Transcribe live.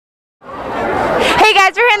Hey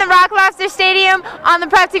guys, we're here in the Rock Lobster Stadium on the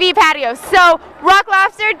preptv patio. So, Rock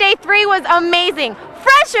Lobster Day 3 was amazing.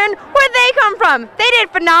 Freshmen, where'd they come from? They did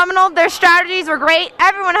phenomenal. Their strategies were great.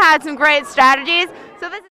 Everyone had some great strategies. So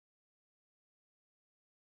this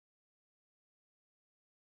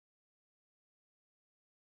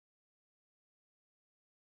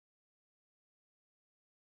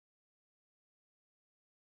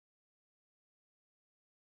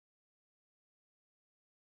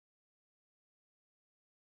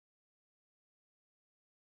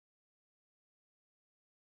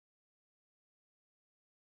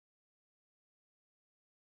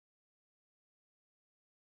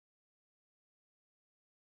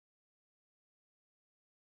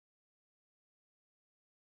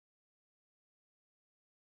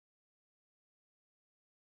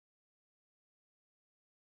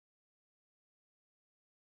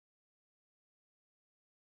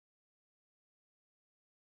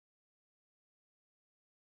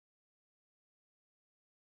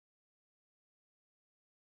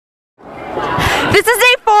This is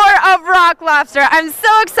day 4 of Rock Lobster. I'm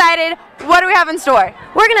so excited. What do we have in store?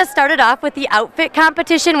 We're going to start it off with the outfit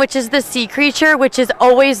competition, which is the sea creature, which is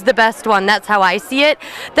always the best one. That's how I see it.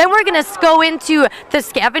 Then we're going to go into the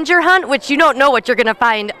scavenger hunt, which you don't know what you're going to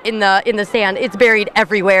find in the sand. It's buried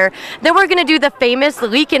everywhere. Then we're going to do the famous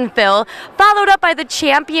leak and fill, followed up by the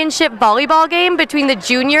championship volleyball game between the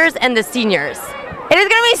juniors and the seniors. It is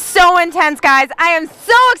going to be so intense, guys. I am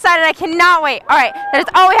so excited. I cannot wait. All right, that is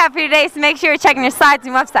all we have for you today, so make sure you're checking your slides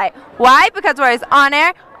and website. Why? Because we're always on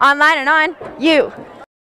air, online, and on you.